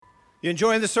You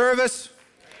enjoying the service?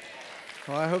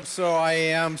 Well, I hope so. I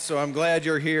am. So I'm glad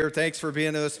you're here. Thanks for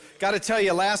being with us. Got to tell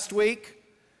you, last week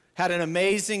had an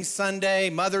amazing Sunday,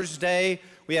 Mother's Day.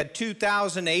 We had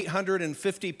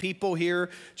 2,850 people here.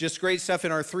 Just great stuff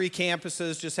in our 3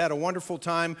 campuses. Just had a wonderful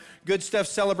time. Good stuff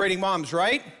celebrating moms,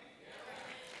 right?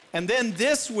 And then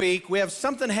this week, we have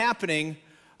something happening.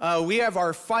 We have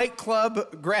our Fight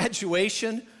Club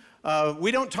graduation.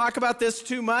 We don't talk about this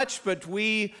too much, but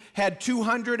we had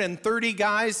 230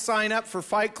 guys sign up for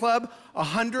Fight Club.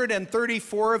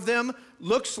 134 of them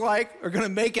looks like are going to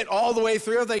make it all the way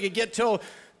through if they could get till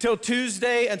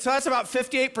Tuesday. And so that's about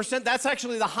 58%. That's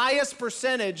actually the highest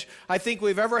percentage I think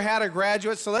we've ever had of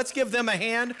graduates. So let's give them a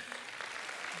hand.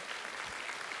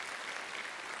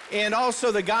 And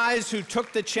also the guys who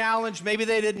took the challenge, maybe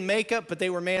they didn't make it, but they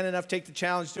were man enough to take the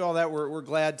challenge, do all that. We're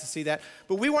glad to see that.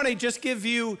 But we want to just give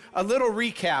you a little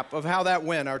recap of how that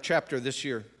went, our chapter this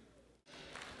year.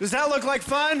 Does that look like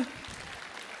fun?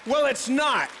 Well, it's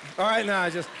not. All right, no,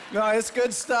 it's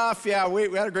good stuff. Yeah,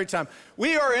 we had a great time.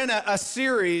 We are in a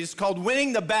series called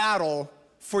Winning the Battle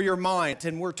for Your Mind.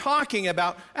 And we're talking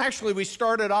about, actually, we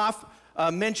started off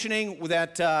mentioning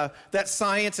that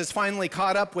science has finally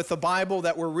caught up with the Bible,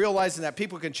 that we're realizing that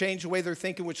people can change the way they're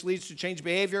thinking, which leads to change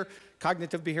behavior,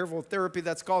 cognitive behavioral therapy,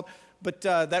 that's called, but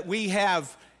that we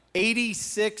have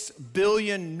 86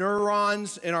 billion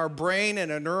neurons in our brain,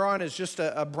 and a neuron is just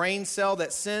a brain cell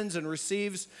that sends and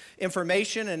receives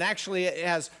information, and actually it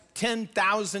has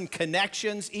 10,000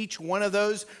 connections, each one of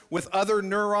those with other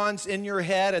neurons in your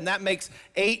head, and that makes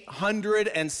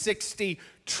 860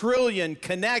 trillion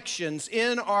connections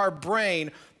in our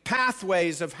brain,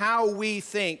 pathways of how we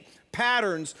think,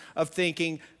 patterns of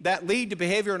thinking that lead to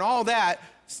behavior, and all that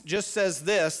just says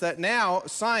this, that now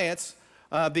science,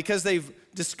 because they've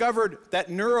discovered that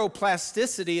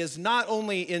neuroplasticity is not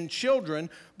only in children,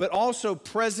 but also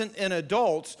present in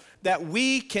adults, that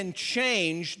we can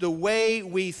change the way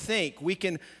we think. We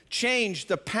can change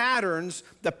the patterns,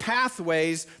 the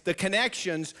pathways, the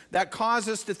connections that cause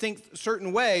us to think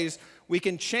certain ways. We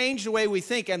can change the way we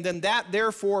think, and then that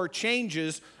therefore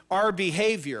changes our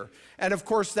behavior. And of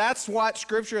course, that's what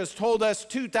Scripture has told us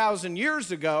 2,000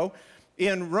 years ago.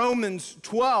 In Romans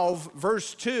 12,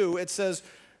 verse 2, it says,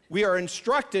 we are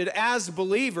instructed as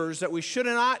believers that we should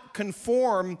not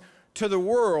conform to the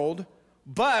world,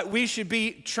 but we should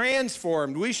be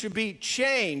transformed. We should be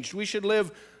changed. We should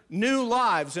live new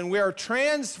lives. And we are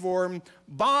transformed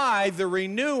by the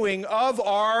renewing of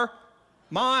our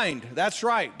mind. That's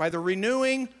right, by the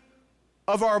renewing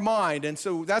of our mind. And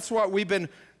so that's what we've been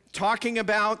talking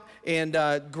about, and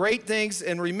great things.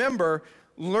 And remember,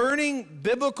 learning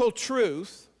biblical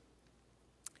truth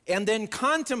and then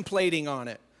contemplating on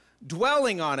it,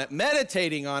 dwelling on it,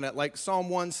 meditating on it, like Psalm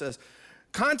 1 says,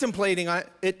 contemplating on it,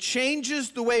 it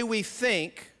changes the way we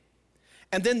think.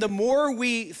 And then the more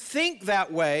we think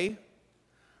that way,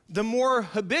 the more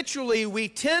habitually we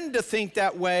tend to think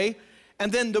that way,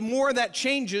 and then the more that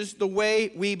changes the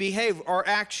way we behave, our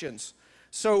actions.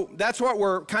 So that's what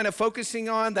we're kind of focusing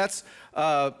on. That's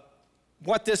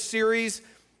what this series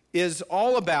is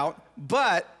all about.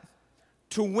 But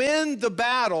to win the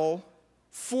battle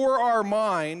for our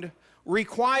mind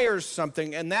requires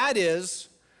something, and that is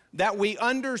that we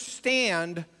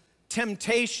understand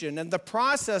temptation and the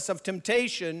process of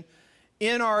temptation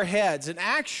in our heads. And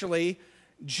actually,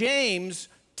 James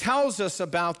tells us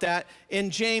about that in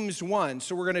James 1.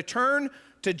 So we're going to turn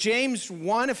to James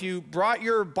 1. If you brought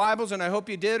your Bibles, and I hope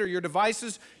you did, or your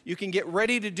devices, you can get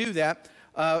ready to do that.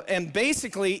 And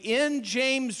basically, in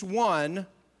James 1,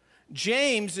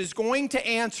 James is going to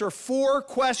answer 4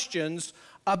 questions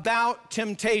about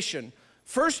temptation.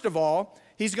 First of all,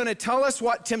 he's going to tell us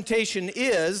what temptation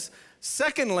is.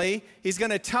 Secondly, he's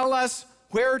going to tell us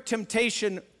where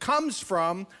temptation comes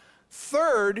from.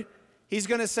 Third, he's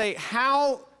going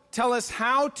to tell us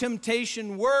how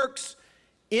temptation works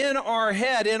in our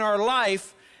head, in our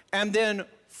life. And then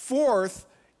fourth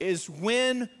is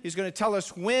he's going to tell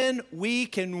us when we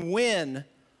can win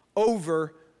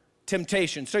over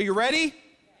temptation. So you ready? Yes.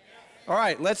 All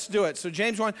right, let's do it. So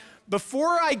James 1.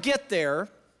 Before I get there,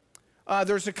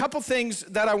 there's a couple things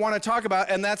that I want to talk about,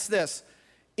 and that's this.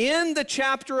 In the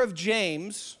chapter of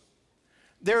James,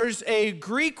 there's a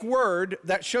Greek word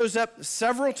that shows up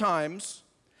several times,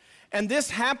 and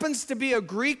this happens to be a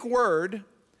Greek word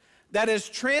that is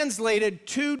translated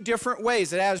 2 different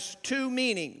ways. It has 2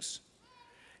 meanings.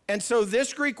 And so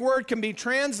this Greek word can be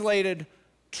translated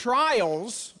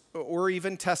trials, or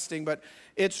even testing, but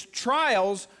it's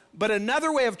trials. But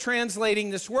another way of translating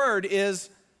this word is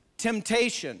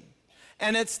temptation.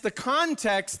 And it's the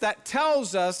context that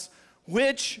tells us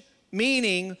which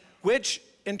meaning, which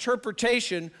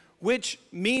interpretation, which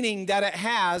meaning that it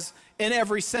has in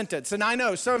every sentence. And I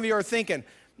know some of you are thinking,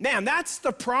 man, that's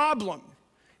the problem,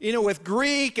 with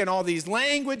Greek and all these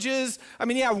languages. I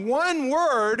mean, you have one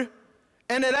word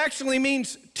and it actually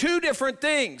means two different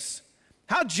things.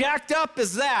 How jacked up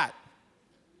is that?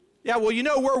 Yeah, well,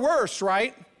 we're worse,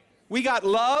 right? We got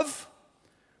love.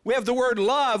 We have the word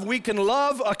love. We can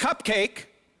love a cupcake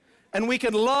and we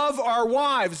can love our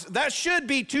wives. That should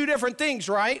be two different things,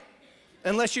 right?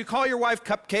 Unless you call your wife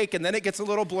cupcake and then it gets a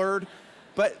little blurred.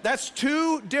 But that's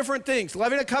two different things.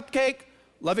 Loving a cupcake,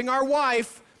 loving our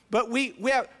wife. But we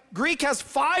have, Greek has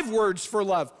 5 words for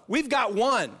love. We've got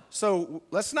 1. So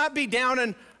let's not be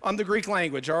down on the Greek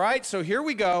language, all right? So here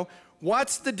we go.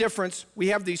 What's the difference? We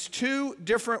have these 2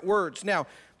 different words. Now,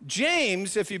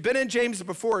 James, if you've been in James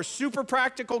before, a super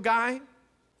practical guy.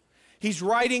 He's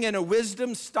writing in a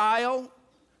wisdom style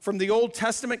from the Old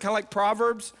Testament, kind of like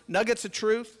Proverbs, nuggets of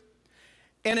truth.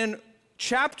 And in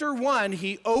chapter 1,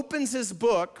 he opens his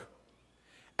book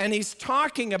and he's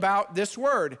talking about this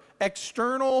word,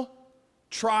 external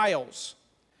trials.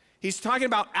 He's talking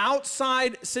about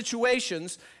outside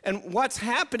situations, and what's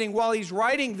happening while he's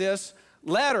writing this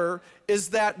letter is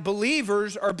that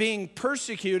believers are being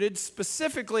persecuted.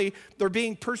 Specifically, they're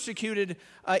being persecuted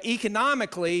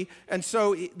economically, and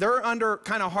so they're under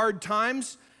kind of hard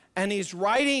times, and he's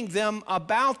writing them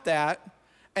about that,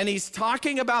 and he's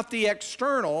talking about the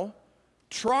external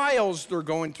trials they're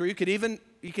going through. You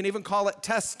can even call it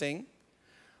testing.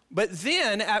 But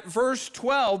then at verse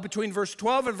 12, between verse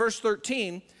 12 and verse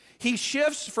 13, he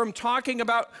shifts from talking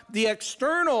about the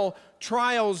external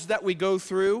trials that we go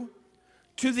through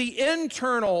to the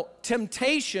internal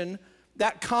temptation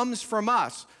that comes from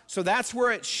us. So that's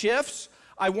where it shifts.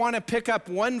 I want to pick up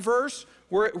one verse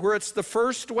where it's the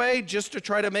first way, just to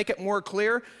try to make it more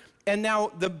clear. And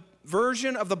now the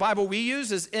version of the Bible we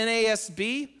use is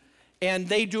NASB, and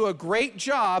they do a great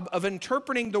job of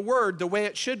interpreting the word the way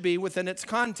it should be within its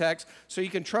context, so you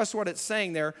can trust what it's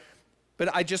saying there.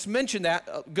 But I just mentioned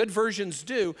that. Good versions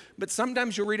do, but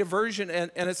sometimes you'll read a version and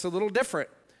it's a little different.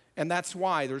 And that's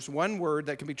why there's one word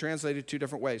that can be translated 2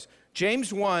 different ways.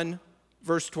 James 1,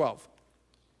 verse 12.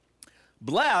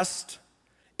 Blessed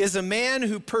is a man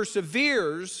who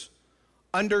perseveres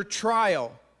under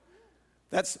trial.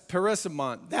 That's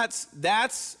perisimon.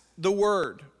 That's the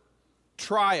word,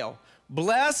 trial.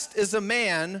 Blessed is a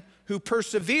man who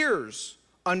perseveres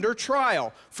under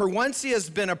trial. For once he has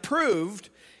been approved,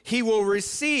 he will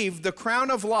receive the crown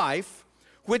of life,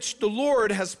 which the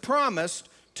Lord has promised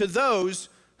to those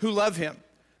who love him.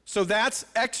 So that's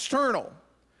external.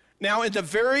 Now in the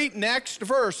very next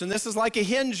verse, and this is like a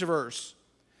hinge verse,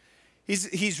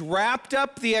 he's wrapped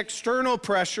up the external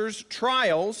pressures,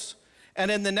 trials, and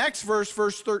in the next verse,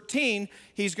 verse 13,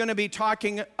 he's going to be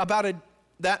talking about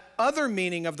that other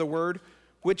meaning of the word,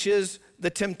 which is the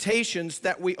temptations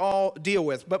that we all deal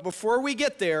with. But before we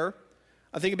get there,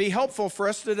 I think it'd be helpful for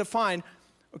us to define,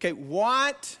 okay,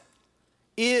 what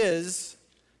is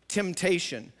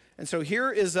temptation? And so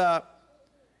here's a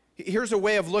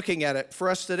way of looking at it for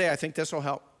us today. I think this will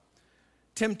help.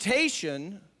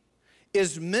 Temptation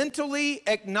is mentally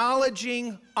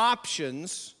acknowledging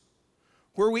options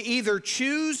where we either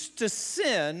choose to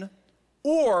sin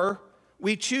or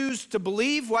we choose to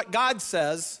believe what God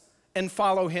says and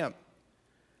follow him.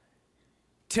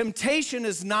 Temptation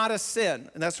is not a sin,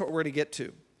 and that's what we're going to get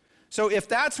to. So if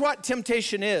that's what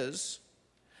temptation is,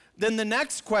 then the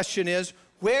next question is,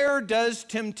 where does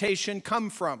temptation come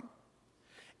from?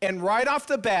 And right off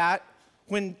the bat,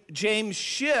 when James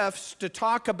shifts to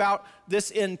talk about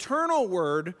this internal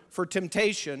word for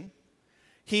temptation,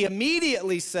 he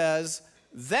immediately says,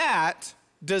 that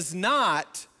does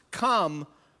not come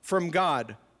from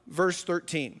God. Verse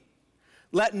 13.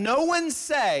 Let no one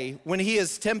say when he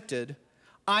is tempted,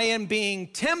 I am being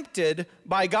tempted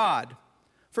by God.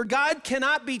 For God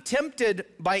cannot be tempted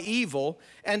by evil,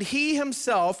 and he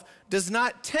himself does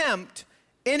not tempt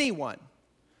anyone.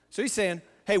 So he's saying,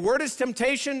 hey, where does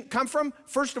temptation come from?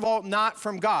 First of all, not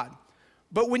from God.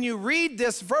 But when you read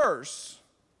this verse,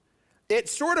 it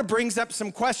sort of brings up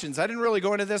some questions. I didn't really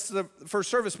go into this in the first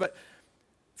service, but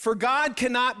for God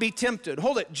cannot be tempted.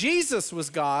 Hold it, Jesus was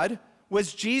God.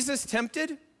 Was Jesus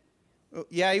tempted?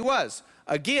 Yeah, he was.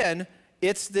 Again,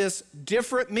 it's this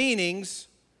different meanings,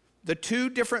 the 2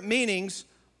 different meanings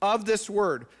of this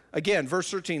word. Again, verse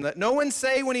 13, let no one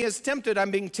say when he is tempted, I'm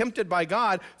being tempted by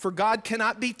God, for God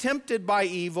cannot be tempted by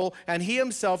evil, and he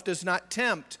himself does not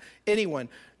tempt anyone.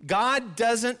 God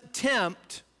doesn't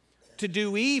tempt to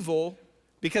do evil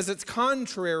because it's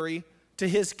contrary to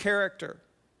his character.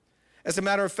 As a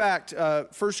matter of fact,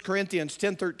 1 Corinthians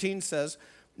 10:13 says,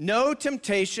 no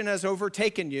temptation has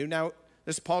overtaken you. Now,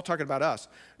 this is Paul talking about us.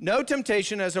 No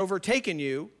temptation has overtaken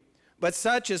you, but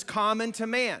such is common to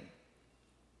man.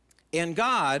 And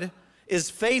God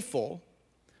is faithful,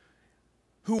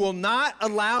 who will not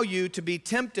allow you to be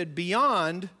tempted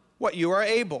beyond what you are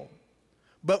able,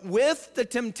 but with the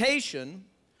temptation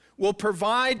will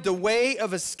provide the way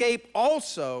of escape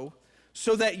also,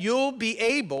 so that you'll be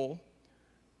able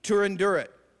to endure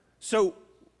it. So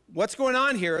what's going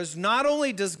on here is not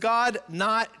only does God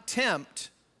not tempt,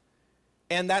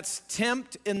 and that's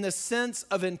tempt in the sense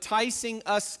of enticing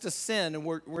us to sin, and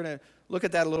we're going to look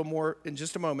at that a little more in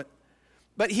just a moment,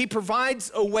 but he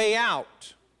provides a way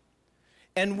out.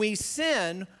 And we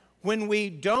sin when we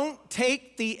don't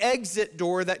take the exit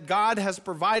door that God has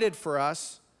provided for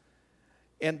us,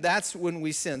 and that's when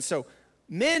we sin. So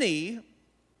many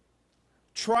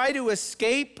try to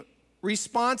escape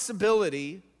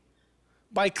responsibility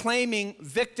by claiming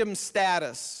victim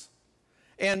status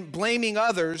and blaming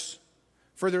others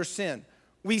for their sin.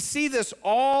 We see this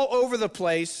all over the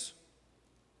place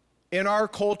in our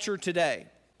culture today.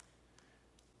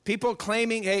 People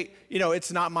claiming, hey,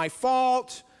 it's not my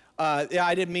fault.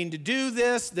 I didn't mean to do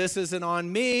this. This isn't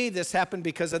on me. This happened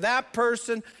because of that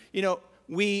person.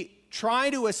 We try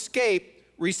to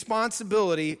escape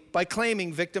responsibility by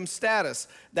claiming victim status.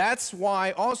 That's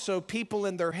why also people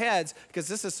in their heads, because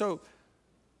this is so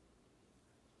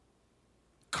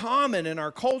common in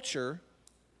our culture,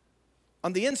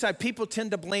 on the inside, people tend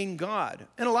to blame God.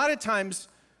 And a lot of times,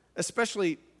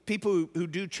 especially people who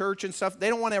do church and stuff, they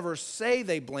don't want to ever say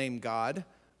they blame God,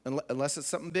 unless it's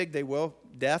something big, they will,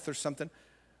 death or something.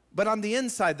 But on the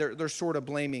inside, they're sort of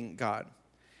blaming God.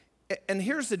 And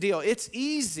here's the deal. It's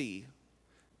easy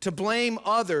to blame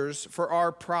others for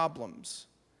our problems.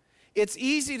 It's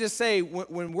easy to say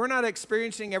when we're not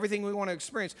experiencing everything we want to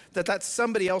experience, that that's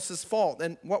somebody else's fault.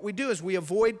 And what we do is we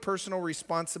avoid personal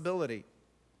responsibility.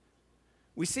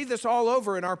 We see this all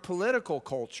over in our political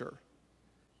culture.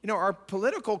 Our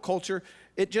political culture,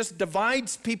 it just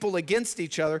divides people against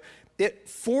each other. It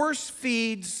force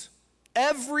feeds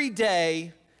every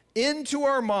day into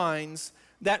our minds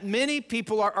that many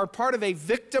people are part of a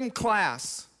victim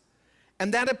class.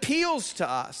 And that appeals to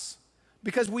us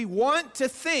because we want to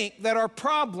think that our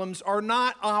problems are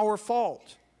not our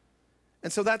fault.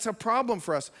 And so that's a problem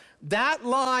for us. That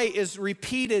lie is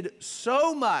repeated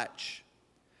so much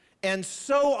and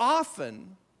so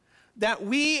often that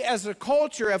we as a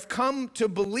culture have come to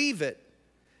believe it,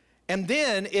 and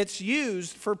then it's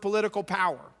used for political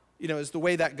power, is the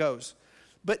way that goes.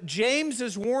 But James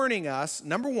is warning us,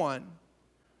 number one,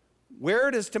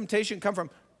 where does temptation come from?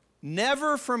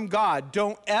 Never from God.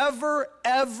 Don't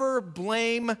ever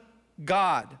blame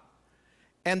God.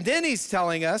 And then he's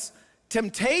telling us,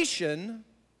 temptation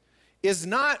is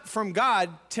not from God.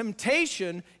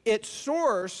 Temptation, its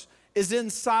source is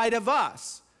inside of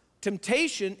us.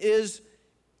 Temptation is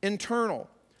internal.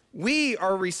 We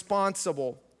are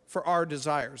responsible for our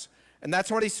desires. And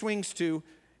that's what he swings to.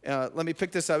 Let me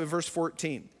pick this up in verse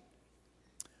 14.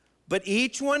 But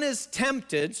each one is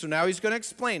tempted, so now he's going to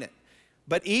explain it.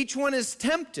 But each one is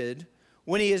tempted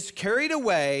when he is carried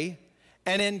away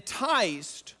and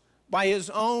enticed by his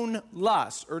own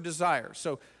lust or desire.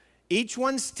 So each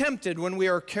one's tempted when we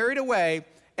are carried away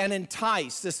and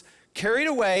enticed. This carried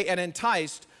away and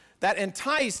enticed, that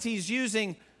enticed, he's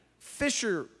using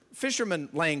fisherman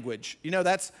language.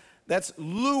 That's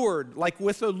lured, like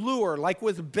with a lure, like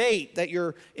with bait, that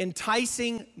you're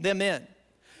enticing them in.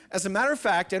 As a matter of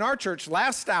fact, in our church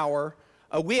last hour,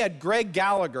 we had Greg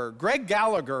Gallagher. Greg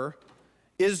Gallagher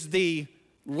is the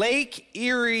Lake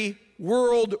Erie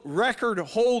world record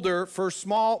holder for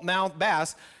smallmouth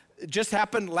bass. It just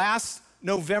happened last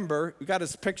November. We got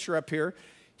his picture up here.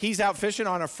 He's out fishing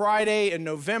on a Friday in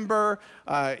November.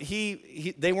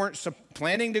 They weren't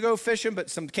planning to go fishing, but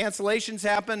some cancellations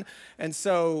happened. And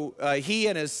so he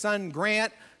and his son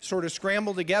Grant sort of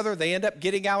scrambled together. They end up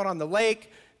getting out on the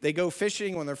lake. They go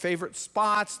fishing on their favorite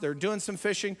spots. They're doing some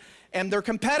fishing, and they're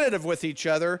competitive with each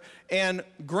other. And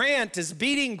Grant is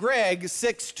beating Greg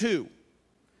 6-2.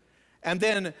 And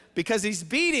then because he's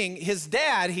beating his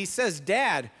dad, he says,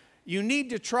 "Dad, you need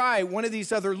to try one of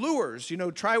these other lures,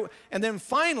 try." And then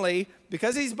finally,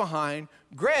 because he's behind,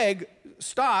 Greg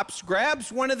stops,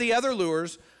 grabs one of the other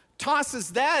lures,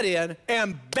 tosses that in,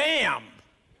 and bam,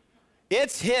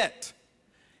 it's hit.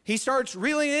 He starts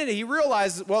reeling in. He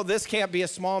realizes, well, this can't be a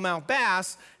smallmouth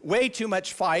bass. Way too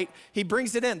much fight. He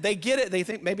brings it in. They get it. They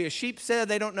think maybe a sheep's head.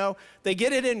 They don't know. They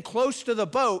get it in close to the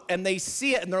boat, and they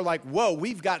see it, and they're like, whoa,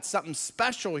 we've got something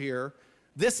special here.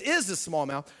 This is a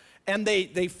smallmouth. And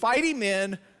they fight him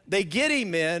in. They get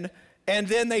him in, and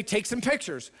then they take some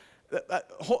pictures.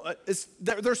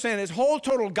 they're saying it's whole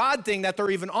total God thing that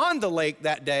they're even on the lake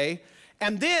that day.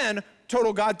 And then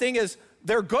total God thing is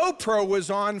their GoPro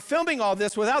was on filming all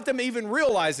this without them even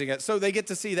realizing it. So they get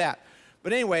to see that.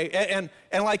 But anyway,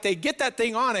 and like they get that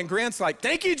thing on and Grant's like,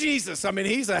 thank you, Jesus. I mean,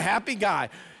 he's a happy guy.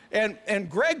 And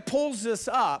Greg pulls this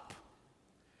up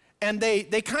and they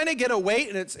kind of get a weight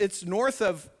and it's north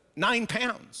of 9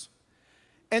 pounds.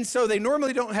 And so they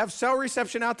normally don't have cell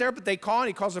reception out there, but they call and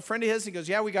he calls a friend of his. He goes,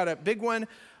 yeah, we got a big one.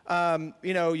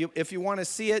 If you want to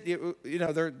see it,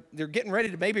 they're getting ready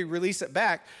to maybe release it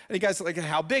back. And the guy's like,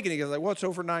 how big? And he goes like, well, it's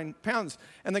over 9 pounds.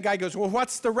 And the guy goes, well,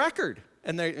 what's the record?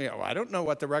 And they, I don't know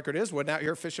what the record is. We're out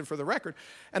here fishing for the record.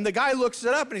 And the guy looks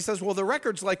it up and he says, well, the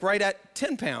record's like right at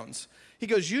 10 pounds. He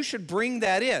goes, you should bring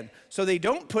that in. So they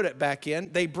don't put it back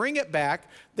in. They bring it back.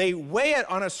 They weigh it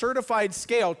on a certified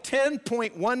scale,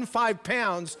 10.15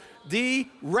 pounds, the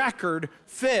record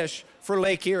fish for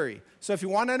Lake Erie. So if you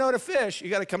want to know to fish, you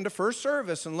got to come to first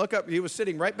service and look up. He was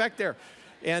sitting right back there,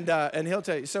 and he'll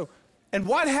tell you. So, and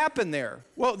what happened there?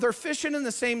 Well, they're fishing in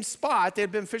the same spot. They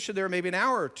had been fishing there maybe an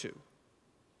hour or two.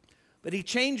 But he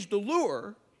changed the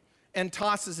lure and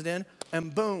tosses it in,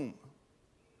 and boom.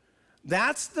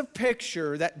 That's the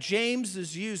picture that James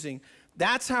is using.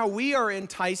 That's how we are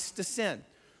enticed to sin.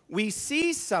 We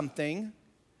see something,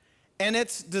 and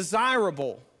it's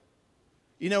desirable.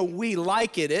 We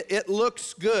like it. It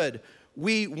looks good.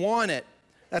 We want it.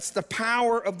 That's the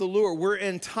power of the lure. We're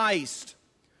enticed.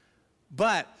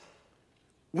 But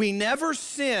we never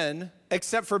sin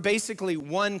except for basically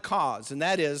one cause, and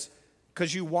that is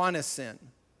because you want to sin.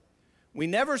 We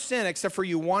never sin except for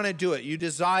you want to do it. You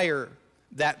desire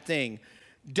that thing.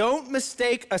 Don't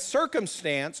mistake a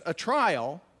circumstance, a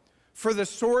trial, for the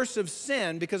source of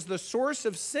sin, because the source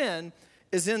of sin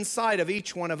is inside of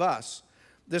each one of us.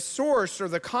 The source or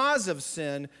the cause of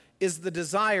sin is the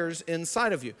desires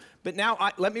inside of you. But now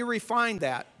let me refine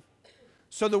that.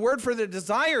 So the word for the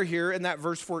desire here in that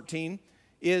verse 14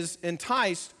 is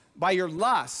enticed by your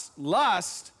lust.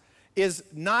 Lust is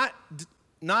not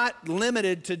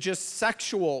limited to just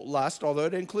sexual lust, although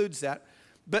it includes that,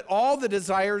 but all the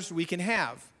desires we can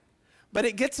have. But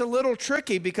it gets a little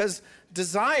tricky because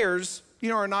desires,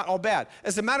 are not all bad.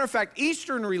 As a matter of fact,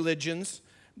 Eastern religions,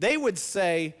 they would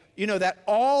say, that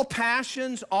all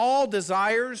passions, all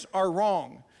desires are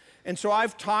wrong. And so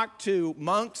I've talked to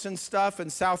monks and stuff in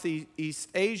Southeast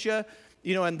Asia,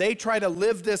 and they try to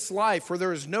live this life where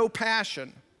there is no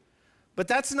passion. But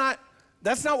that's not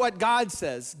what God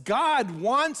says. God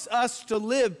wants us to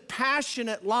live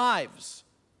passionate lives.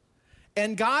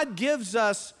 And God gives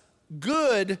us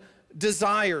good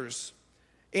desires.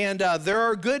 And there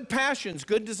are good passions,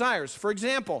 good desires. For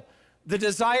example, the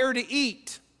desire to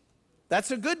eat. That's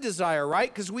a good desire,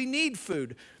 right? Because we need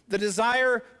food. The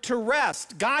desire to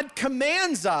rest. God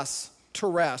commands us to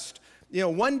rest.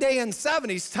 One day in 7,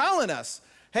 he's telling us,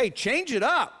 hey, change it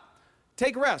up.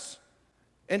 Take rest.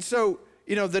 And so,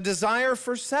 the desire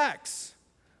for sex.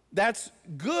 That's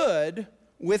good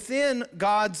within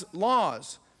God's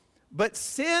laws. But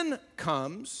sin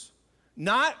comes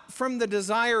not from the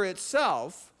desire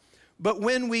itself, but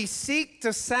when we seek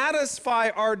to satisfy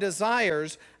our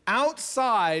desires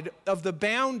outside of the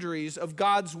boundaries of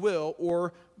God's will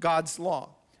or God's law.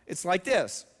 It's like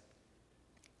this.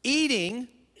 Eating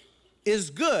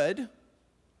is good,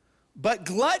 but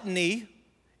gluttony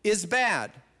is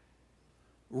bad.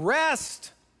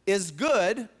 Rest is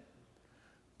good,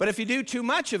 but if you do too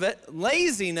much of it,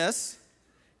 laziness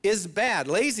is bad.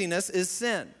 Laziness is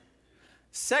sin.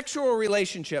 Sexual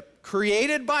relationship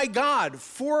created by God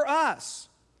for us.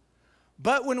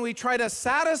 But when we try to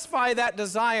satisfy that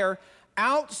desire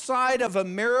outside of a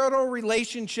marital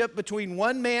relationship between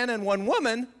one man and one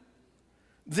woman,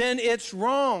 then it's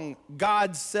wrong,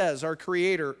 God says, our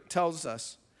Creator tells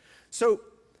us. So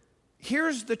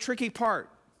here's the tricky part.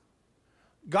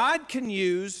 God can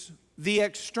use the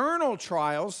external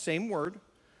trials, same word,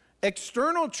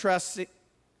 external testing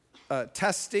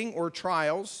or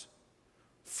trials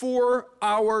for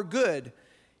our good.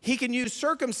 He can use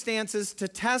circumstances to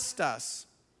test us.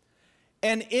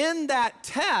 And in that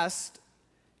test,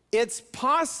 it's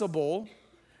possible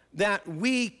that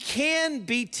we can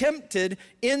be tempted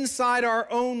inside our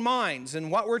own minds.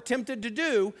 And what we're tempted to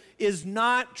do is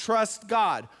not trust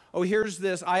God. Oh, here's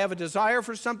this. I have a desire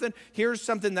for something. Here's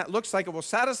something that looks like it will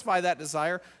satisfy that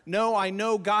desire. No, I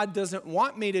know God doesn't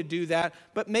want me to do that,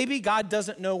 but maybe God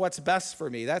doesn't know what's best for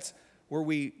me. That's where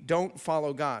we don't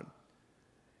follow God.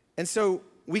 And so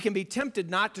we can be tempted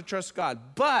not to trust God.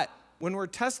 But when we're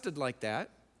tested like that,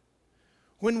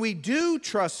 when we do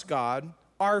trust God,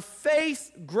 our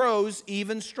faith grows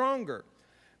even stronger.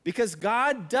 Because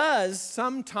God does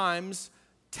sometimes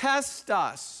test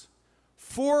us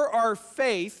for our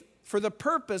faith, for the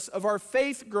purpose of our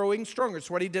faith growing stronger.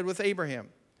 It's what he did with Abraham.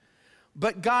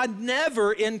 But God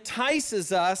never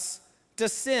entices us to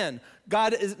sin.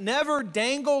 God never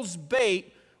dangles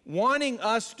bait wanting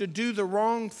us to do the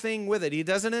wrong thing with it. He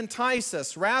doesn't entice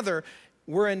us. Rather,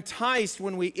 we're enticed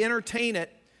when we entertain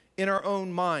it in our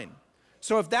own mind.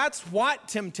 So if that's what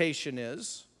temptation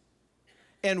is,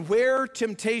 and where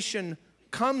temptation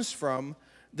comes from,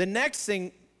 the next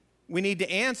thing we need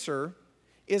to answer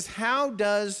is, how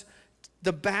does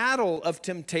the battle of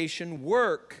temptation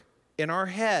work in our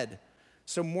head?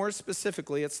 So more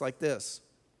specifically, it's like this.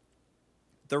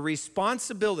 The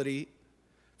responsibility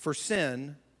for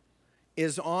sin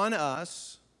is on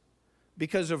us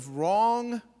because of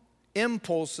wrong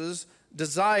impulses,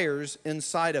 desires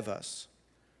inside of us.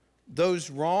 Those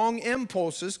wrong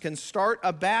impulses can start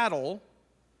a battle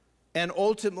and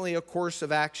ultimately a course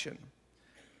of action.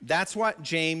 That's what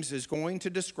James is going to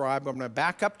describe. I'm going to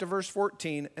back up to verse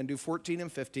 14 and do 14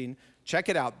 and 15. Check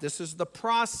it out. This is the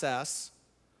process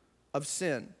of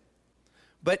sin.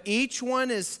 But each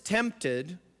one is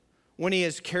tempted when he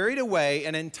is carried away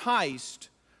and enticed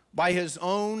by his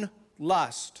own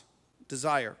lust,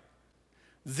 desire.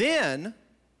 Then,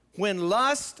 when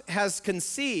lust has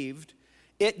conceived,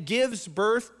 it gives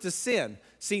birth to sin.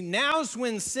 See, now's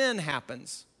when sin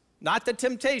happens. Not the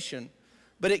temptation,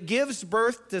 but it gives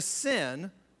birth to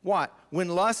sin. What? When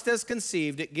lust has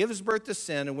conceived, it gives birth to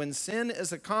sin, and when sin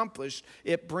is accomplished,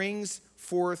 it brings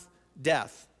forth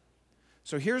death.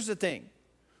 So here's the thing.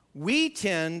 We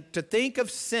tend to think of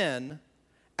sin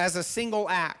as a single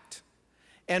act.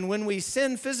 And when we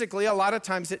sin physically, a lot of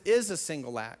times it is a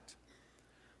single act.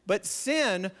 But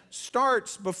sin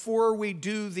starts before we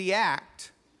do the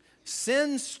act.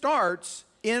 Sin starts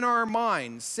in our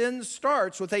mind. Sin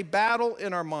starts with a battle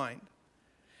in our mind.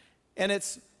 And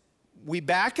we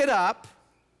back it up,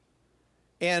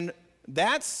 and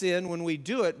that's sin when we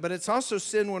do it, but it's also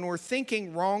sin when we're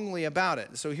thinking wrongly about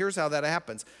it. So here's how that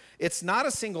happens. It's not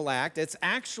a single act. It's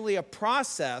actually a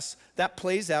process that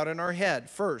plays out in our head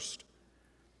first.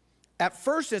 At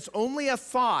first, it's only a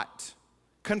thought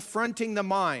confronting the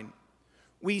mind.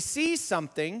 We see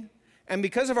something, and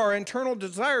because of our internal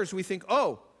desires, we think,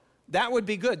 oh, that would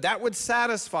be good. That would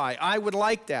satisfy. I would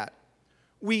like that.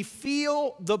 We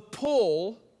feel the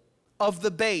pull of the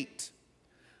bait.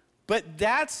 But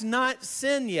that's not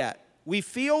sin yet. We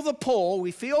feel the pull.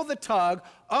 We feel the tug.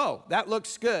 Oh, that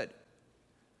looks good.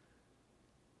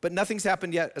 But nothing's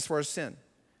happened yet as far as sin.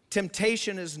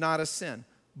 Temptation is not a sin.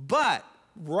 But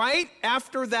right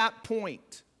after that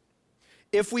point,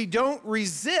 if we don't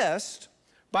resist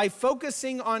by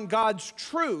focusing on God's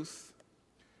truth,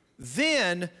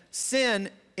 then sin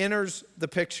enters the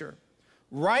picture.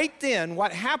 Right then,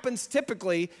 what happens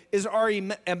typically is our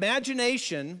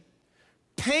imagination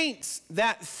paints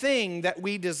that thing that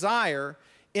we desire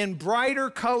in brighter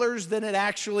colors than it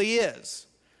actually is,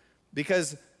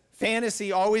 because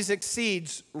fantasy always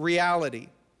exceeds reality.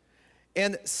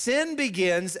 And sin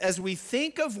begins as we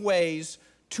think of ways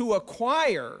to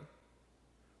acquire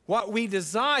what we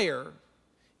desire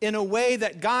in a way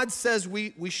that God says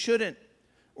we shouldn't,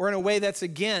 or in a way that's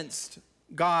against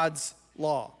God's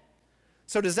law.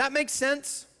 So does that make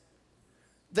sense?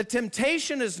 The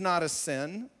temptation is not a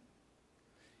sin.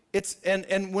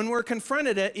 And when we're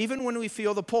confronted it, even when we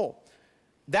feel the pull,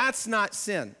 that's not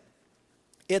sin.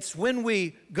 It's when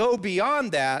we go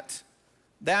beyond that,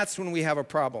 that's when we have a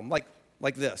problem.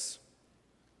 Like this.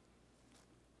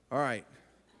 All right.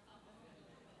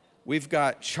 We've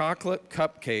got chocolate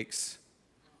cupcakes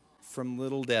from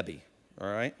Little Debbie, all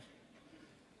right?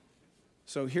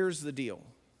 So here's the deal.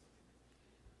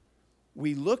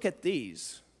 We look at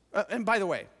these, and by the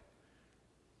way,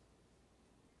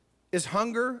 is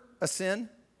hunger a sin?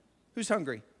 Who's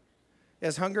hungry?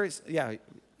 Is hunger? Yeah,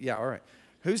 all right.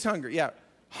 Who's hungry? Yeah.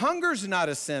 Hunger's not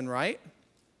a sin, right?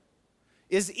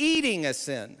 Is eating a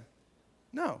sin?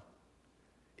 No.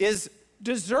 Is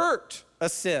dessert a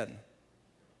sin?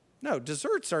 No,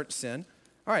 desserts aren't sin.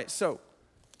 All right, so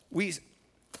we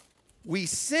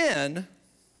sin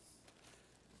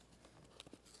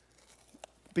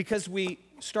because we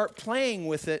start playing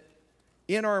with it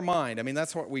in our mind. I mean,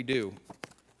 that's what we do.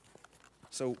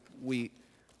 So we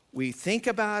think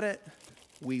about it,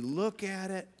 we look at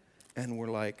it, and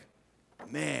we're like,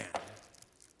 man,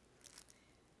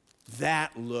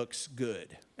 that looks good.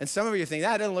 And some of you think,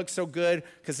 that doesn't look so good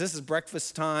because this is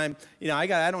breakfast time. You know,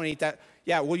 I don't eat that.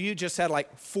 Yeah, well, you just had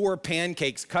like 4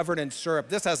 pancakes covered in syrup.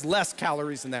 This has less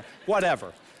calories than that.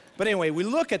 Whatever. But anyway, we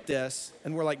look at this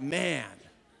and we're like, man,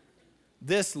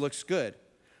 this looks good.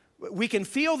 We can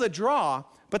feel the draw,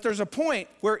 but there's a point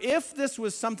where if this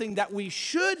was something that we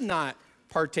should not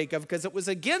partake of because it was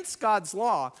against God's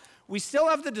law, we still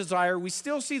have the desire, we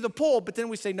still see the pull, but then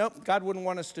we say, nope, God wouldn't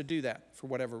want us to do that for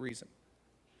whatever reason.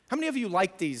 How many of you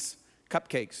like these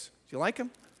cupcakes? Do you like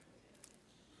them?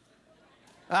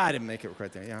 I didn't make it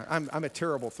right there. Yeah, I'm a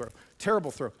terrible throw.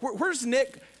 Terrible throw. Where's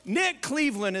Nick? Nick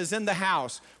Cleveland is in the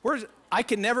house. I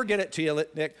can never get it to you,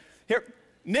 Nick. Here,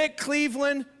 Nick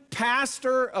Cleveland,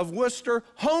 pastor of Worcester,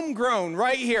 homegrown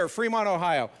right here, Fremont,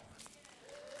 Ohio.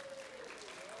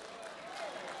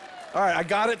 All right, I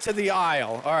got it to the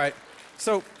aisle. All right.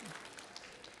 So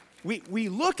we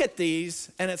look at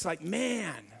these and it's like,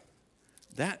 man,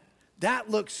 that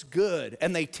looks good.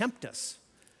 And they tempt us.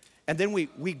 And then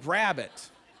we grab it.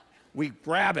 We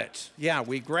grab it. Yeah,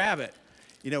 we grab it.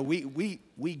 You know,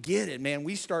 we get it, man.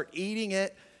 We start eating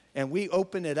it and we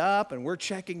open it up and we're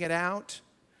checking it out.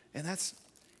 And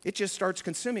it just starts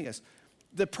consuming us.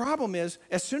 The problem is,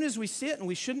 as soon as we see it, and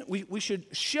we should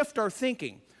shift our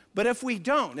thinking. But if we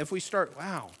don't, if we start,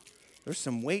 wow, there's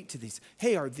some weight to these.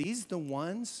 Hey, are these the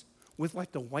ones with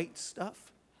like the white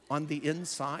stuff on the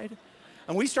inside?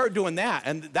 And we start doing that,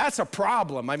 and that's a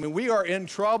problem. I mean, we are in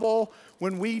trouble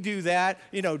when we do that.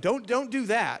 You know, don't do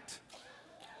that.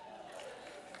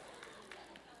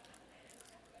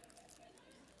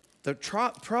 The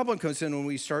problem comes in when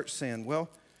we start saying, well,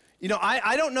 you know,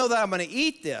 I don't know that I'm going to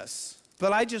eat this,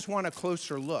 but I just want a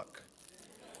closer look.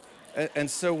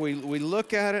 And so we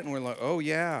look at it and we're like, oh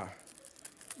yeah,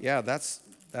 that's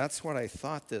what I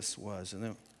thought this was. And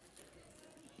then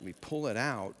we pull it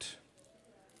out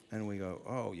and we go,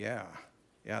 oh yeah,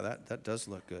 that does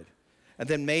look good. And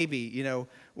then maybe, you know,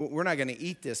 we're not going to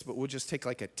eat this, but we'll just take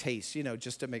like a taste, you know,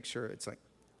 just to make sure it's like,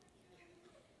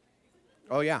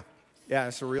 oh yeah,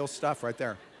 it's the real stuff right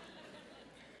there.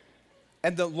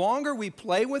 And the longer we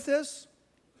play with this,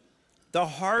 the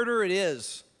harder it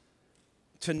is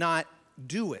to not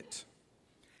do it.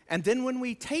 And then when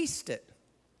we taste it,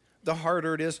 the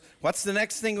harder it is. What's the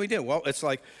next thing we do? Well, it's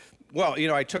like, well, you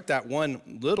know, I took that one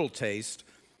little taste.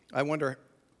 I wonder,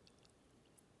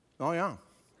 oh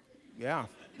yeah,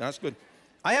 that's good.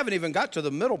 I haven't even got to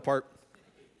the middle part.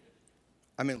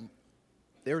 I mean,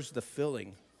 there's the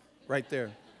filling right there.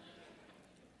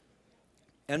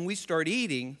 And we start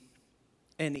eating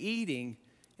and eating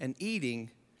and eating,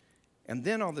 and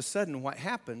then all of a sudden what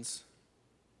happens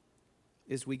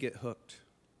is we get hooked.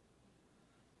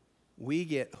 We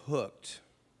get hooked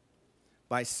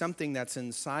by something that's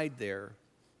inside there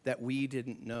that we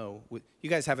didn't know. You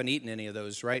guys haven't eaten any of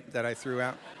those, right, that I threw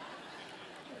out?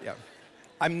 Yeah.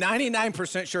 I'm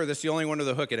 99% sure that's the only one with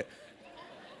a hook in it.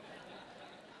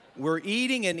 We're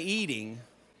eating and eating,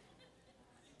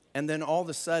 and then all of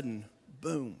a sudden,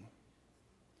 boom,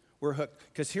 we're hooked.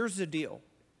 Because here's the deal.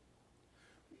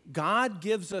 God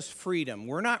gives us freedom.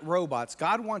 We're not robots.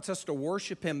 God wants us to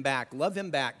worship him back, love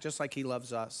him back, just like he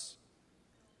loves us.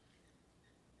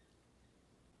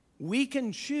 We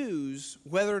can choose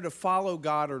whether to follow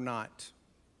God or not.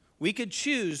 We could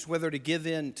choose whether to give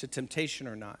in to temptation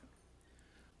or not.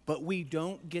 But we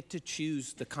don't get to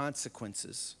choose the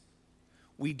consequences.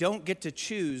 We don't get to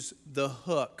choose the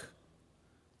hook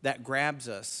that grabs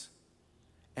us.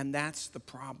 And that's the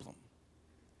problem.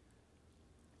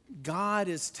 God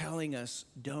is telling us,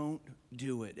 don't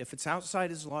do it. If it's outside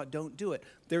his law, don't do it.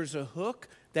 There's a hook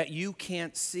that you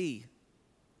can't see,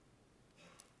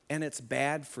 and it's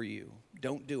bad for you.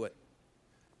 Don't do it.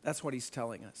 That's what he's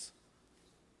telling us.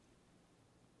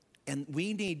 And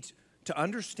we need to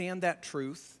understand that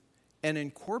truth and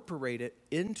incorporate it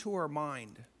into our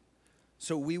mind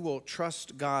so we will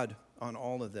trust God on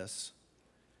all of this.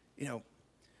 You know,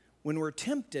 when we're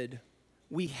tempted,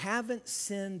 we haven't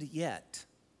sinned yet.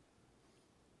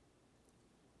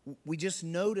 We just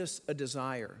notice a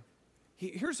desire.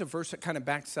 Here's a verse that kind of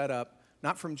backs that up,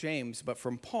 not from James, but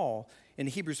from Paul. In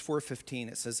Hebrews 4:15,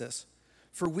 it says this,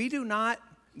 for we do not,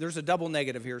 there's a double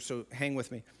negative here, so hang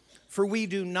with me. For we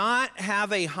do not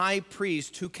have a high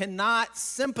priest who cannot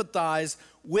sympathize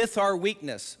with our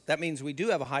weakness. That means we do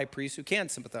have a high priest who can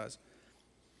sympathize.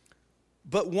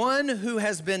 But one who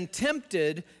has been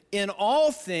tempted in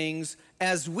all things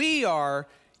as we are,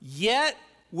 yet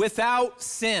without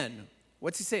sin.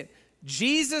 What's he saying?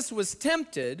 Jesus was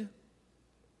tempted,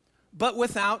 but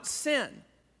without sin.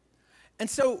 And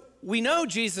so we know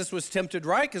Jesus was tempted,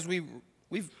 right? Because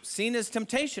we've seen his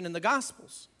temptation in the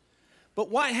Gospels. But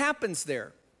what happens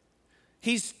there?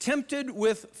 He's tempted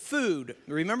with food.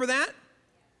 Remember that?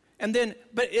 And then,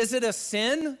 but is it a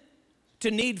sin to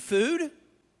need food?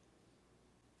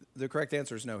 The correct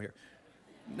answer is no here.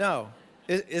 No.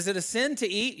 Is it a sin to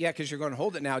eat? Yeah, because you're going to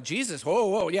hold it now. Jesus,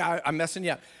 whoa, yeah, I'm messing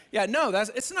you up. Yeah, no,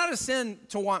 it's not a sin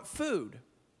to want food.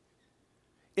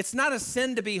 It's not a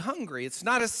sin to be hungry. It's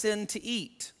not a sin to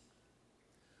eat.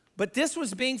 But this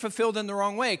was being fulfilled in the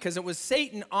wrong way because it was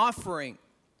Satan offering.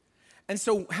 And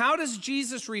so how does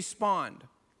Jesus respond?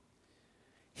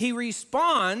 He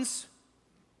responds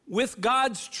with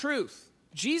God's truth.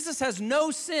 Jesus has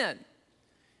no sin.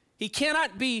 He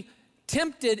cannot be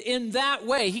tempted in that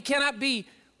way. He cannot be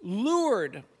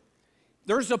lured.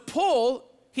 There's a pull.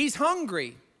 He's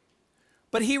hungry.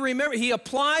 But he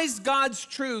applies God's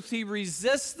truth. He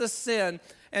resists the sin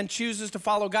and chooses to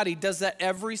follow God. He does that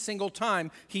every single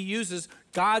time he uses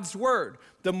God's word.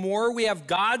 The more we have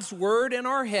God's word in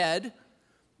our head,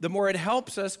 the more it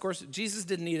helps us. Of course, Jesus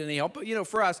didn't need any help, but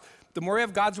for us, the more we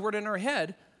have God's word in our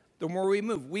head, the more we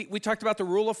move. We talked about the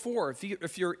rule of 4.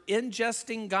 If you're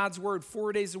ingesting God's word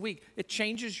 4 days a week, it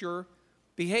changes your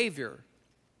behavior.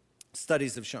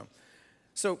 Studies have shown.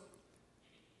 So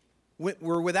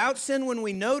we're without sin when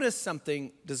we notice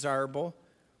something desirable,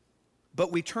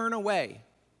 but we turn away.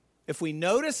 If we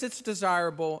notice it's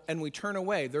desirable and we turn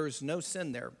away, there is no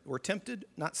sin there. We're tempted,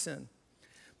 not sin.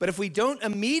 But if we don't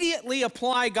immediately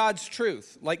apply God's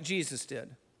truth like Jesus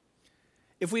did,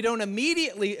 if we don't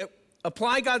immediately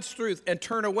apply God's truth and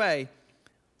turn away,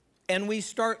 and we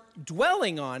start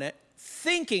dwelling on it,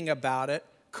 thinking about it,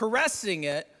 caressing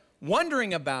it,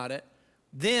 wondering about it,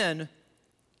 then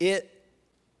it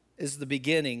is the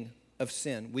beginning of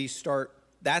sin.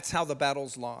 That's how the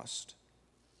battle's lost.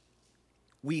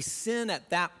 We sin at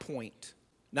that point.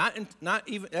 Not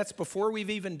even, that's before we've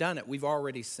even done it. We've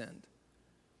already sinned.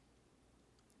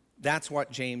 That's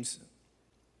what James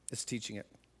is teaching it.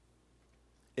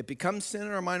 It becomes sin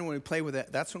in our mind when we play with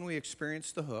it. That's when we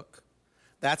experience the hook.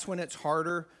 That's when it's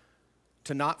harder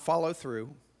to not follow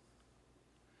through.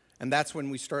 And that's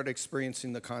when we start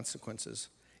experiencing the consequences.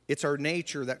 It's our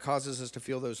nature that causes us to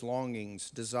feel those longings,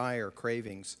 desire,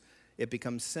 cravings. It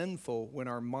becomes sinful when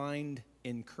our mind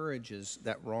encourages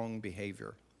that wrong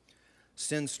behavior.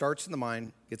 Sin starts in the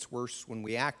mind, gets worse when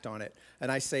we act on it.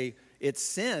 And I say it's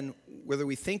sin whether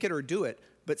we think it or do it,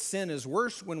 but sin is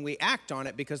worse when we act on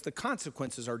it because the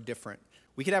consequences are different.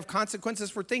 We could have consequences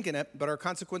for thinking it, but our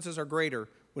consequences are greater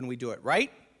when we do it,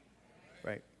 right?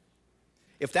 Right.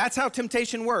 If that's how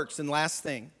temptation works, and last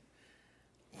thing,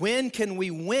 when can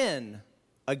we win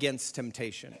against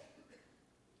temptation?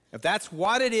 If that's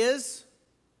what it is,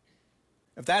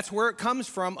 if that's where it comes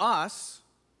from us,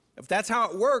 if that's how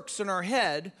it works in our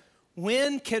head,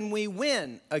 when can we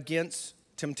win against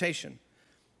temptation?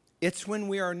 It's when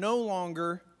we are no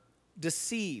longer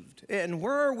deceived. And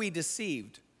where are we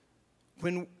deceived?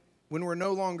 When we're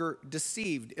no longer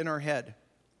deceived in our head.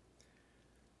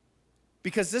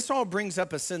 Because this all brings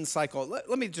up a sin cycle.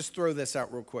 Let me just throw this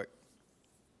out real quick.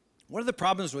 One of the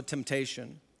problems with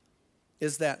temptation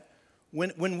is that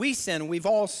when we sin, we've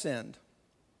all sinned.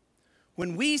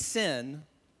 When we sin,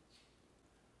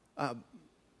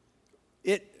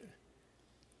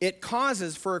 it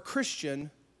causes for a Christian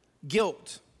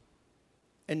guilt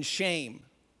and shame.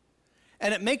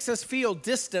 And it makes us feel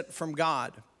distant from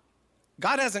God.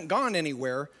 God hasn't gone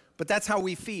anywhere, but that's how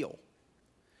we feel.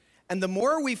 And the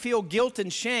more we feel guilt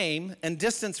and shame and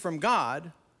distance from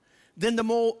God, then the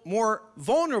more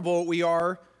vulnerable we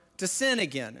are to sin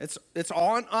again. It's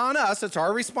on us, it's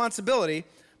our responsibility.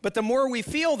 But the more we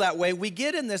feel that way, we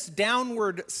get in this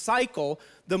downward cycle.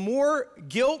 The more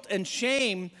guilt and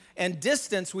shame and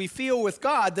distance we feel with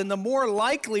God, then the more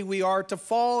likely we are to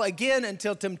fall again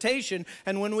into temptation.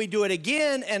 And when we do it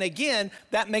again and again,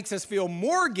 that makes us feel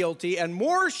more guilty and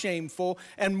more shameful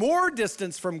and more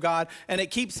distance from God, and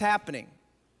it keeps happening.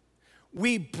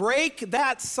 We break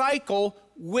that cycle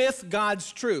with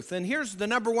God's truth. And here's the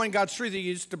number one God's truth you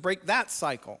use to break that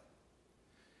cycle.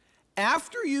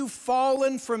 After you've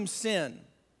fallen from sin,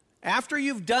 after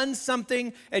you've done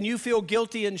something and you feel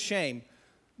guilty and shame,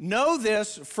 know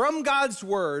this from God's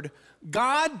word,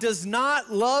 God does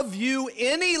not love you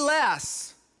any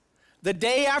less the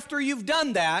day after you've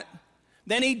done that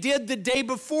than he did the day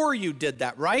before you did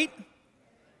that, right?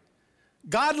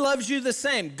 God loves you the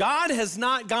same. God has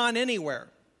not gone anywhere.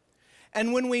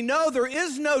 And when we know there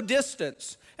is no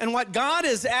distance, and what God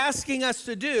is asking us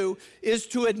to do is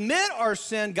to admit our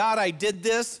sin, God, I did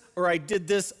this, or I did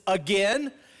this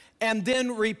again, and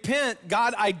then repent,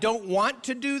 God, I don't want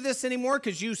to do this anymore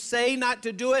because you say not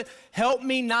to do it. Help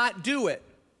me not do it.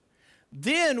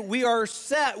 Then we are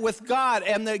set with God,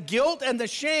 and the guilt and the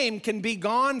shame can be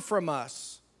gone from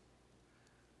us.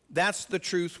 That's the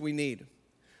truth we need.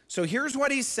 So here's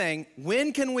what he's saying.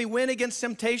 When can we win against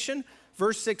temptation?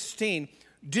 Verse 16,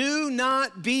 do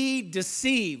not be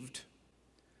deceived.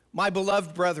 My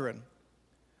beloved brethren,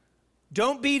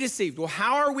 don't be deceived. Well,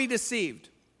 how are we deceived?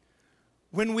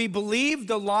 When we believe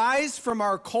the lies from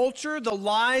our culture, the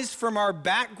lies from our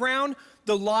background,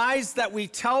 the lies that we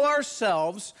tell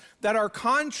ourselves that are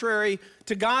contrary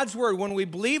to God's word. When we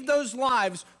believe those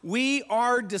lies, we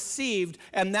are deceived,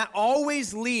 and that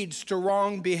always leads to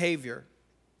wrong behavior.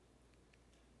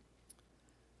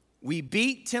 We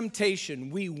beat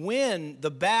temptation. We win the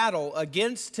battle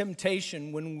against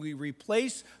temptation when we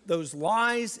replace those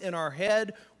lies in our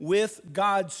head with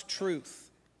God's truth.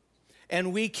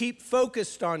 And we keep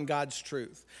focused on God's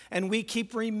truth. And we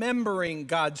keep remembering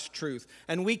God's truth.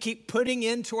 And we keep putting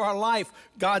into our life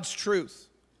God's truth.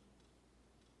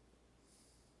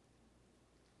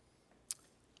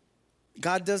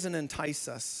 God doesn't entice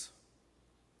us.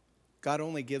 God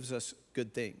only gives us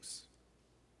good things.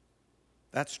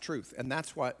 That's truth. And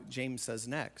that's what James says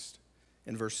next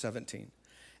in verse 17.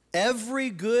 Every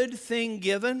good thing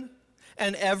given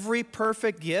and every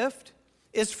perfect gift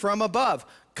is from above,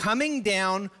 coming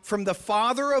down from the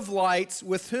Father of lights,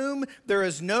 with whom there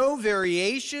is no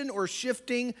variation or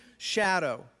shifting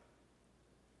shadow.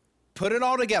 Put it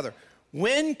all together.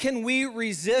 When can we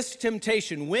resist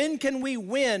temptation? When can we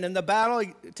win in the battle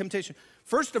of temptation?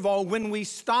 First of all, when we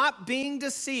stop being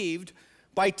deceived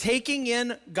by taking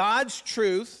in God's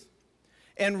truth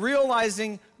and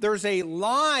realizing there's a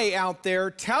lie out there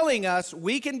telling us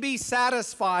we can be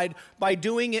satisfied by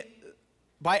doing it,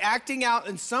 by acting out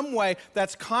in some way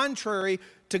that's contrary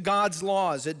to God's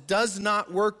laws. It does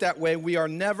not work that way. We are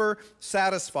never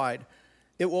satisfied.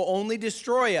 It will only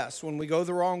destroy us when we go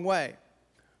the wrong way.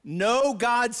 Know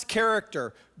God's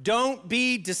character. Don't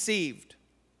be deceived.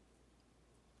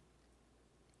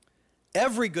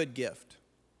 Every good gift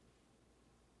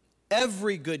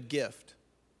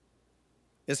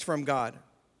is from God.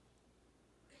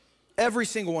 Every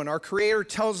single one. Our Creator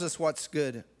tells us what's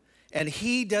good, and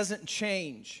He doesn't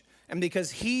change. And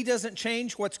because He doesn't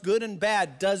change, what's good and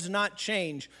bad does not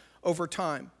change over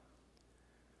time.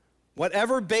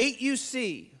 Whatever bait you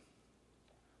see,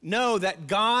 know that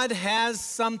God has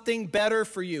something better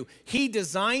for you. He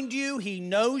designed you. He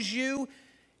knows you.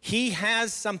 He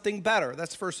has something better.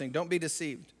 That's the first thing. Don't be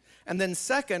deceived. And then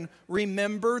second,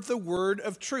 remember the word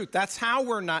of truth. That's how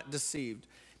we're not deceived.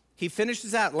 He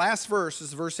finishes that. Last verse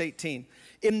is verse 18.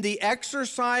 In the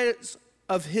exercise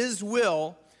of His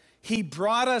will, He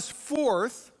brought us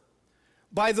forth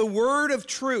by the word of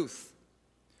truth,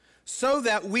 so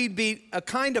that we'd be a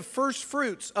kind of first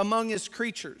fruits among His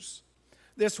creatures.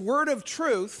 This word of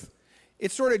truth,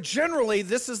 it's sort of generally,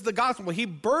 this is the gospel. He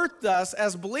birthed us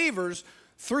as believers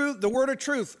through the word of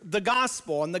truth, the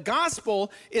gospel. And the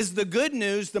gospel is the good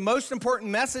news, the most important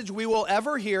message we will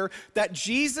ever hear, that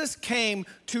Jesus came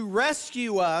to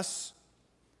rescue us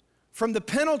from the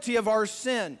penalty of our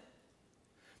sin.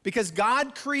 Because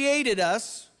God created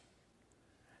us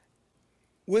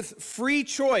with free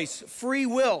choice, free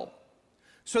will,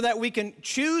 so that we can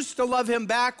choose to love Him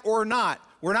back or not.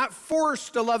 We're not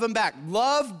forced to love Him back.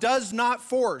 Love does not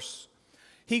force.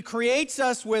 He creates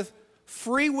us with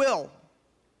free will.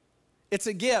 It's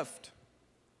a gift.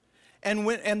 And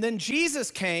then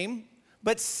Jesus came,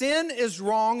 but sin is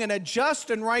wrong, and a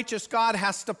just and righteous God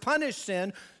has to punish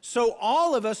sin, so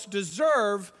all of us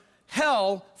deserve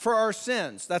hell for our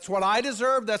sins. That's what I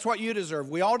deserve, that's what you deserve.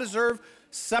 We all deserve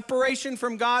separation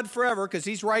from God forever because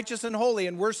He's righteous and holy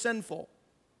and we're sinful.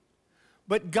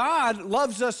 But God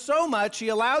loves us so much, He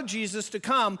allowed Jesus to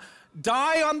come,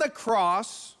 die on the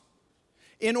cross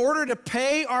in order to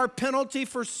pay our penalty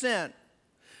for sin.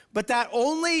 But that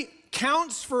only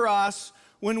counts for us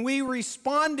when we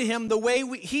respond to Him the way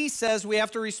He says we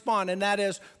have to respond, and that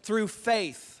is through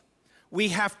faith. We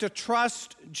have to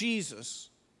trust Jesus.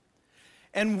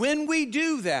 And when we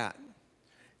do that,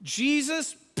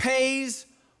 Jesus pays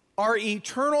our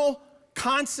eternal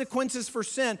consequences for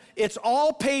sin. It's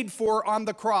all paid for on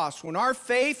the cross. When our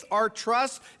faith, our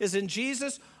trust is in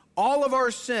Jesus, all of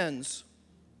our sins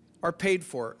are paid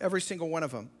for, every single one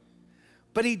of them.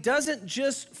 But He doesn't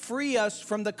just free us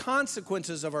from the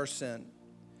consequences of our sin.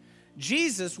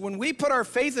 Jesus, when we put our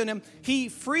faith in Him, He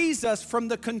frees us from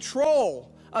the control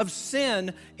of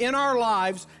sin in our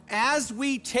lives as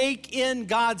we take in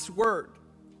God's word.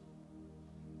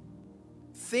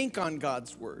 Think on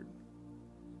God's word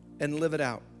and live it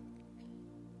out.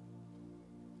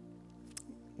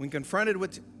 When confronted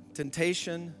with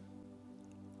temptation,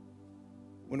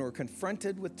 when we're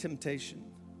confronted with temptation,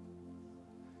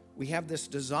 we have this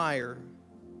desire,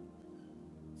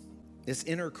 this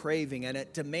inner craving, and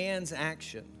it demands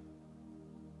action.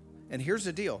 And here's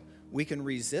the deal. We can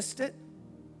resist it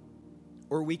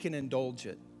or we can indulge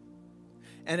it.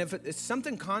 And if it's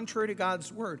something contrary to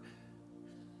God's word,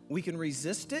 we can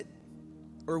resist it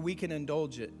or we can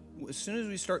indulge it. As soon as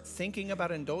we start thinking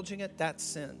about indulging it, that's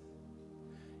sin.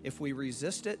 If we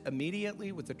resist it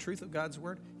immediately with the truth of God's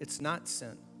word, it's not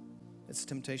sin. It's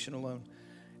temptation alone.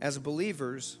 As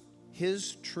believers,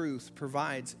 His truth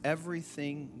provides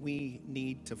everything we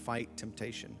need to fight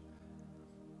temptation.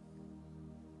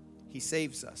 He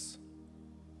saves us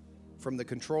from the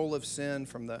control of sin,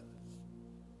 from the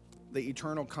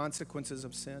eternal consequences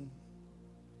of sin.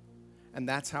 And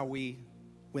that's how we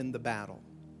win the battle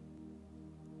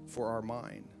for our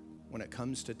mind when it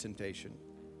comes to temptation.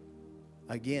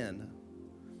 Again,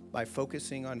 by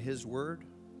focusing on His word,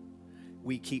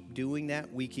 we keep doing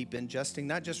that. We keep ingesting,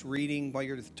 not just reading while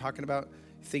you're thinking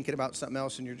about something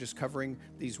else and you're just covering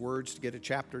these words to get a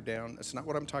chapter down. That's not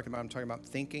what I'm talking about. I'm talking about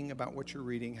thinking about what you're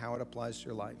reading, how it applies to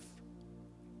your life.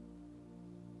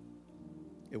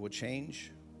 It will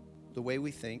change the way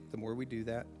we think the more we do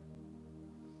that.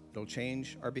 It'll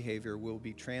change our behavior. We'll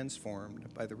be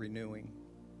transformed by the renewing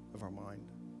of our mind.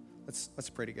 Let's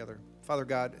pray together. Father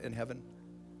God in heaven,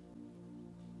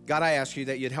 God, I ask you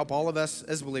that you'd help all of us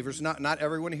as believers. Not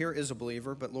everyone here is a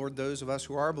believer, but Lord, those of us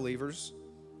who are believers,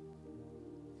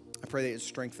 I pray that you'd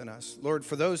strengthen us. Lord,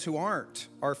 for those who aren't,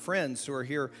 our friends who are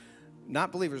here,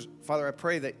 not believers, Father, I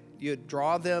pray that you'd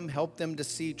draw them, help them to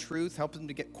see truth, help them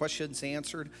to get questions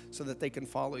answered so that they can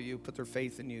follow you, put their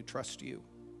faith in you, trust you.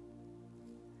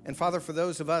 And Father, for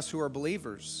those of us who are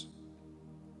believers,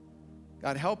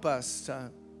 God, help us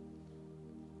to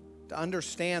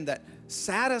understand that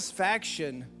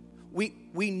satisfaction,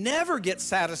 we never get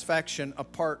satisfaction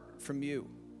apart from you.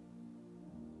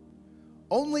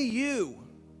 Only you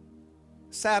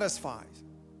satisfies.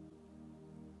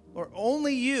 Lord,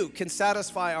 only you can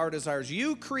satisfy our desires.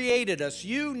 You created us.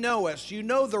 You know us. You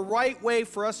know the right way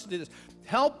for us to do this.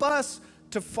 Help us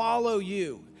to follow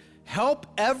you. Help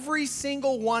every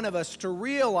single one of us to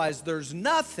realize there's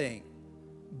nothing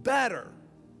better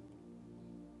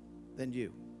than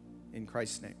you. In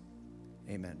Christ's name,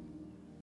 amen.